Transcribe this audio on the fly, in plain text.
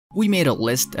We made a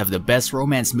list of the best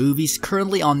romance movies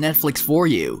currently on Netflix for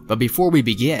you, but before we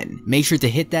begin, make sure to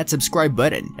hit that subscribe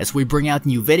button as we bring out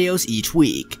new videos each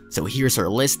week. So here's our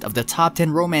list of the top 10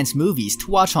 romance movies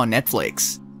to watch on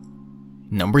Netflix.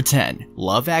 Number 10.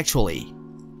 Love Actually.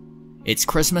 It's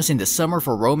Christmas in the summer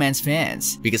for romance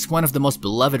fans because one of the most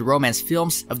beloved romance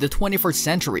films of the 21st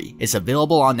century is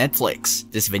available on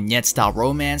Netflix. This vignette-style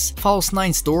romance follows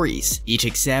 9 stories, each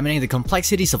examining the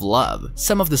complexities of love.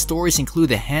 Some of the stories include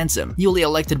the handsome, newly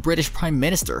elected British Prime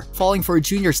Minister falling for a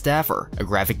junior staffer, a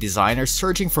graphic designer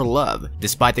searching for love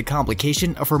despite the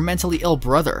complication of her mentally ill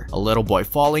brother, a little boy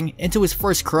falling into his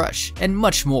first crush, and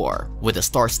much more. With a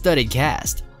star-studded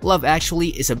cast, Love Actually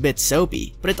is a bit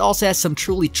soapy, but it also has some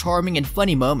truly charming and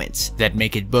funny moments that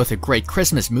make it both a great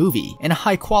Christmas movie and a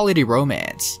high-quality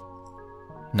romance.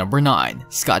 Number 9.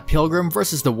 Scott Pilgrim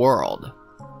vs. the World.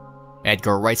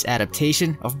 Edgar Wright's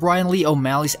adaptation of Brian Lee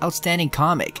O'Malley's outstanding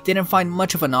comic didn't find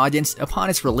much of an audience upon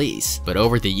its release, but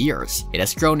over the years, it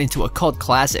has grown into a cult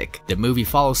classic. The movie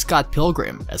follows Scott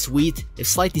Pilgrim, a sweet, if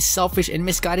slightly selfish and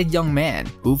misguided young man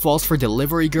who falls for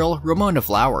delivery girl Ramona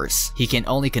Flowers. He can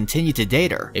only continue to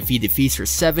date her if he defeats her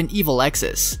 7 evil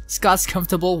exes. Scott's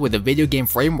comfortable with the video game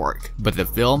framework, but the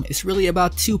film is really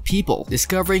about 2 people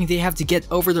discovering they have to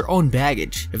get over their own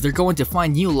baggage if they're going to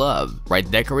find new love.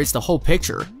 Wright decorates the whole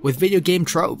picture with video game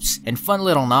tropes and fun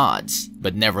little nods,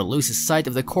 but never loses sight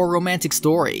of the core romantic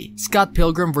story. Scott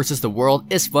Pilgrim vs. the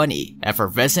World is funny,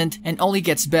 effervescent, and only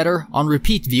gets better on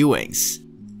repeat viewings.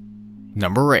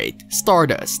 Number 8.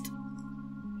 Stardust.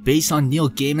 Based on Neil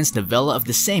Gaiman's novella of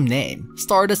the same name,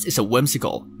 Stardust is a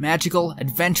whimsical, magical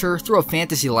adventure through a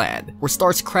fantasy land where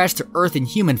stars crash to Earth in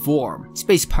human form,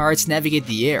 space pirates navigate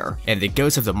the air, and the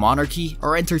ghosts of the monarchy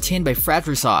are entertained by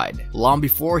fratricide. Long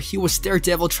before he was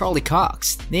Daredevil Charlie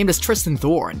Cox, named as Tristan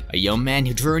Thorn, a young man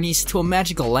who journeys to a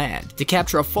magical land to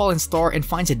capture a fallen star and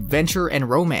finds adventure and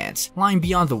romance lying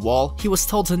beyond the wall he was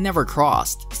told to never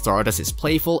cross. Stardust is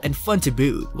playful and fun to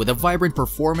boot, with a vibrant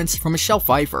performance from Michelle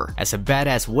Pfeiffer as a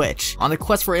badass witch on a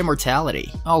quest for immortality.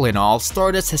 All in all,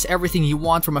 Stardust has everything you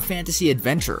want from a fantasy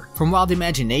adventure, from wild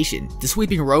imagination to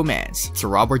sweeping romance to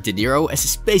Robert De Niro as a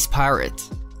space pirate.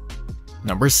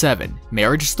 Number 7.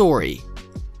 Marriage Story.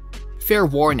 Fair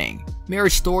warning,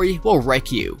 Marriage Story will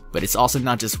wreck you, but it's also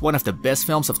not just one of the best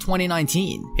films of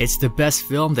 2019, it's the best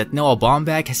film that Noah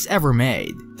Baumbach has ever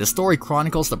made. The story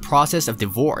chronicles the process of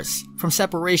divorce, from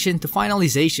separation to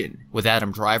finalization, with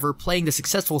Adam Driver playing the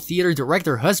successful theater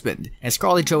director husband and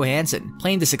Scarlett Johansson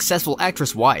playing the successful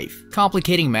actress wife.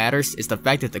 Complicating matters is the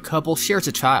fact that the couple shares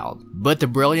a child, but the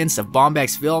brilliance of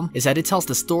Baumbach's film is that it tells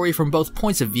the story from both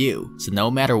points of view, so no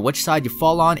matter which side you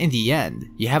fall on in the end,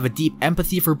 you have a deep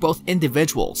empathy for both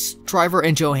individuals. Driver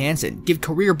and Johansson give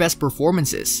career best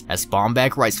performances as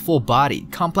Baumbach writes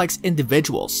full-bodied, complex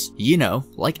individuals, you know,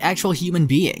 like actual human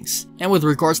beings. And with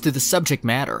regards to the subject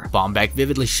matter, Baumbach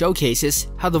vividly showcases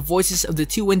how the voices of the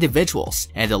 2 individuals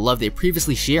and the love they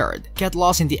previously shared get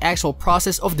lost in the actual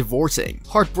process of divorcing.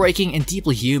 Heartbreaking and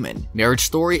deeply human, Marriage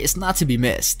Story is not to be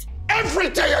missed. Every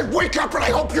day I wake up and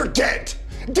I hope you're dead.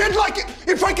 Dead like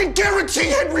if I can guarantee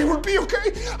Henry would be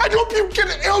okay. I'd hope you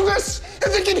get an illness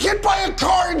and then get hit by a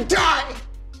car and die.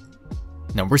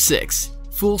 Number 6.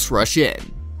 Fools Rush In.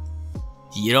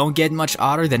 You don't get much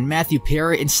odder than Matthew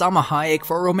Perry and Salma Hayek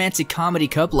for a romantic comedy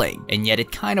coupling, and yet it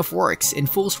kind of works in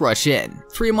Fools Rush In.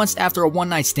 3 months after a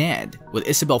one-night stand with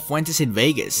Isabel Fuentes in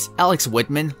Vegas, Alex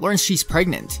Whitman learns she's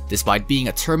pregnant. Despite being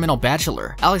a terminal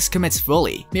bachelor, Alex commits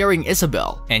fully, marrying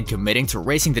Isabel and committing to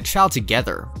raising the child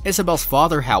together. Isabel's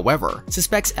father, however,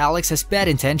 suspects Alex has bad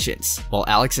intentions, while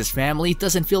Alex's family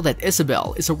doesn't feel that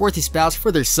Isabel is a worthy spouse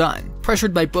for their son.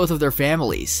 Pressured by both of their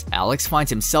families, Alex finds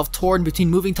himself torn between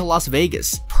moving to Las Vegas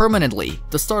permanently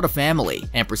to start a family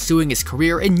and pursuing his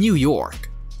career in New York.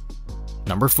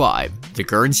 Number 5. The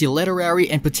Guernsey Literary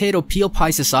and Potato Peel Pie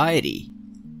Society.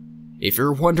 If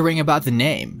you're wondering about the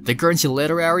name, the Guernsey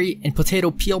Literary and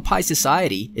Potato Peel Pie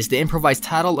Society is the improvised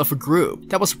title of a group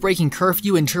that was breaking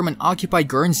curfew in German-occupied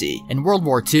Guernsey in World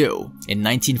War II. In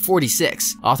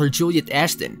 1946, author Juliet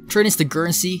Ashton journeys to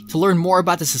Guernsey to learn more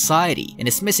about the society and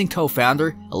its missing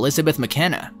co-founder, Elizabeth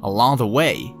McKenna. Along the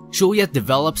way, Juliet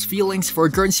develops feelings for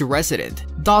a Guernsey resident,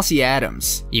 Dossie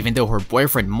Adams, even though her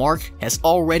boyfriend Mark has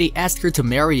already asked her to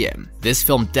marry him. This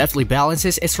film deftly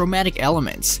balances its romantic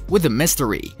elements with the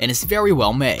mystery and is very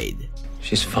well made.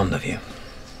 She's fond of you.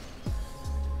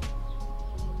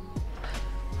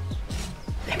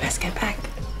 I best get back.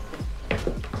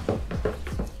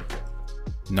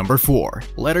 Number 4.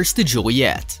 Letters to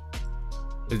Juliet.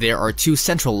 There are two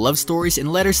central love stories in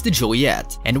Letters to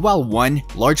Juliet, and while one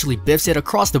largely biffs it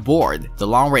across the board, the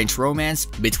long-range romance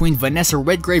between Vanessa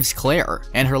Redgrave's Claire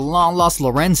and her long-lost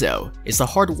Lorenzo is the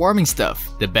heartwarming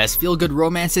stuff the best feel-good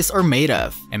romances are made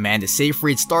of. Amanda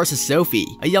Seyfried stars as Sophie,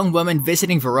 a young woman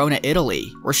visiting Verona,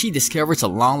 Italy, where she discovers a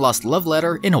long-lost love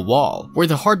letter in a wall, where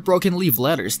the heartbroken leave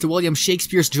letters to William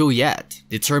Shakespeare's Juliet,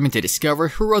 determined to discover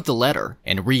who wrote the letter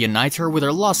and reunite her with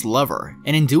her lost lover,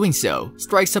 and in doing so,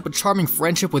 strikes up a charming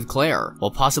friendship with Claire, while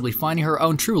possibly finding her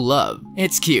own true love.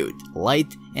 It's cute,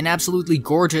 light, and absolutely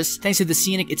gorgeous thanks to the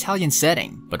scenic Italian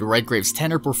setting, but Redgrave's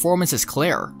tender performance as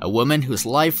Claire, a woman whose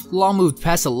life long moved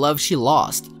past the love she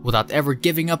lost, without ever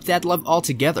giving up that love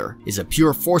altogether, is a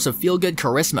pure force of feel-good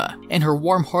charisma, and her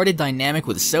warm-hearted dynamic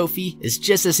with Sophie is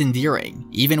just as endearing,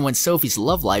 even when Sophie's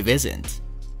love life isn't.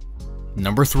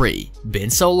 Number 3.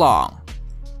 Been So Long.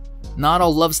 Not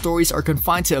all love stories are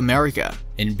confined to America.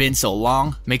 In Been So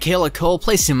Long, Michaela Cole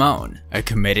plays Simone, a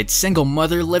committed single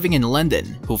mother living in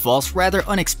London who falls rather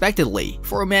unexpectedly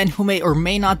for a man who may or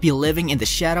may not be living in the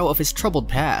shadow of his troubled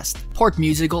past. Part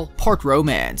musical, part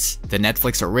romance, the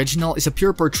Netflix original is a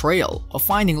pure portrayal of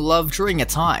finding love during a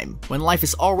time when life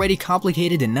is already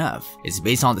complicated enough. It's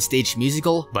based on the stage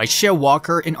musical by Shea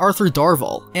Walker and Arthur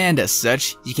Darvill, and as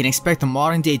such, you can expect a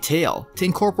modern-day tale to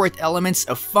incorporate elements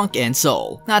of funk and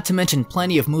soul, not to mention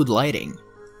plenty of mood lighting.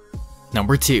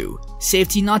 Number 2.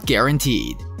 Safety Not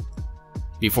Guaranteed.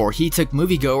 Before he took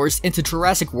moviegoers into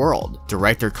Jurassic World,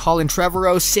 director Colin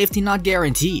Trevorrow's Safety Not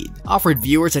Guaranteed offered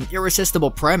viewers an irresistible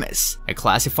premise, a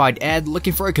classified ad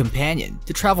looking for a companion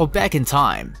to travel back in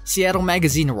time. Seattle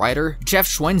Magazine writer Jeff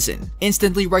Schwensen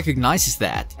instantly recognizes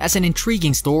that as an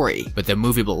intriguing story, but the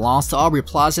movie belongs to Aubrey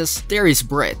Plaza's Darius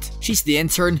Britt. She's the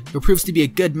intern who proves to be a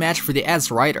good match for the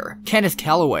ad's writer, Kenneth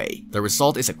Calloway. The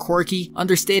result is a quirky,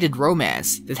 understated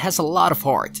romance that has a lot of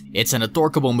heart. It's an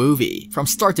adorable movie from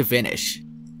start to finish.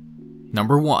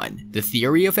 Number 1. The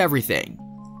Theory of Everything.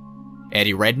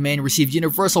 Eddie Redmayne received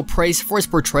universal praise for his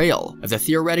portrayal of the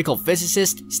theoretical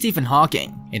physicist Stephen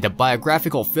Hawking in the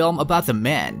biographical film about the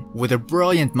man with a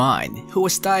brilliant mind who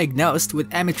was diagnosed with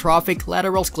amyotrophic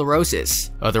lateral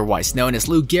sclerosis, otherwise known as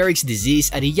Lou Gehrig's disease,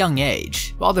 at a young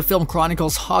age. While the film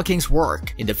chronicles Hawking's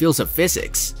work in the fields of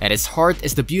physics, at its heart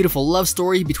is the beautiful love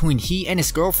story between he and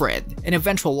his girlfriend and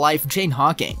eventual wife Jane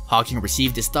Hawking. Hawking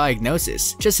received this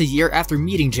diagnosis just a year after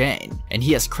meeting Jane, and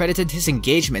he has credited his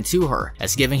engagement to her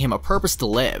as giving him a purpose to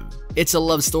live. It's a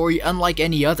love story unlike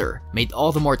any other, made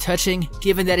all the more touching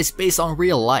given that it's based on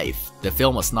real life. The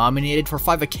film was nominated for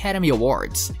 5 Academy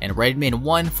Awards, and Redmayne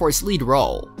won for his lead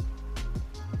role.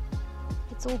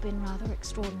 It's all been rather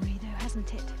extraordinary though,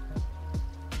 hasn't it?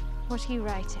 What are you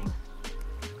writing?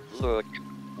 Look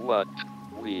what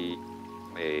we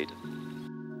made.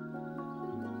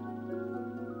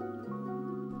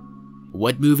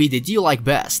 What movie did you like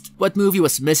best? What movie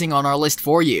was missing on our list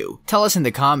for you? Tell us in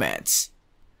the comments.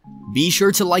 Be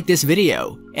sure to like this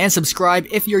video and subscribe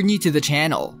if you're new to the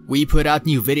channel. We put out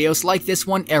new videos like this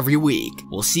one every week.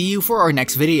 We'll see you for our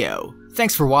next video.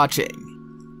 Thanks for watching.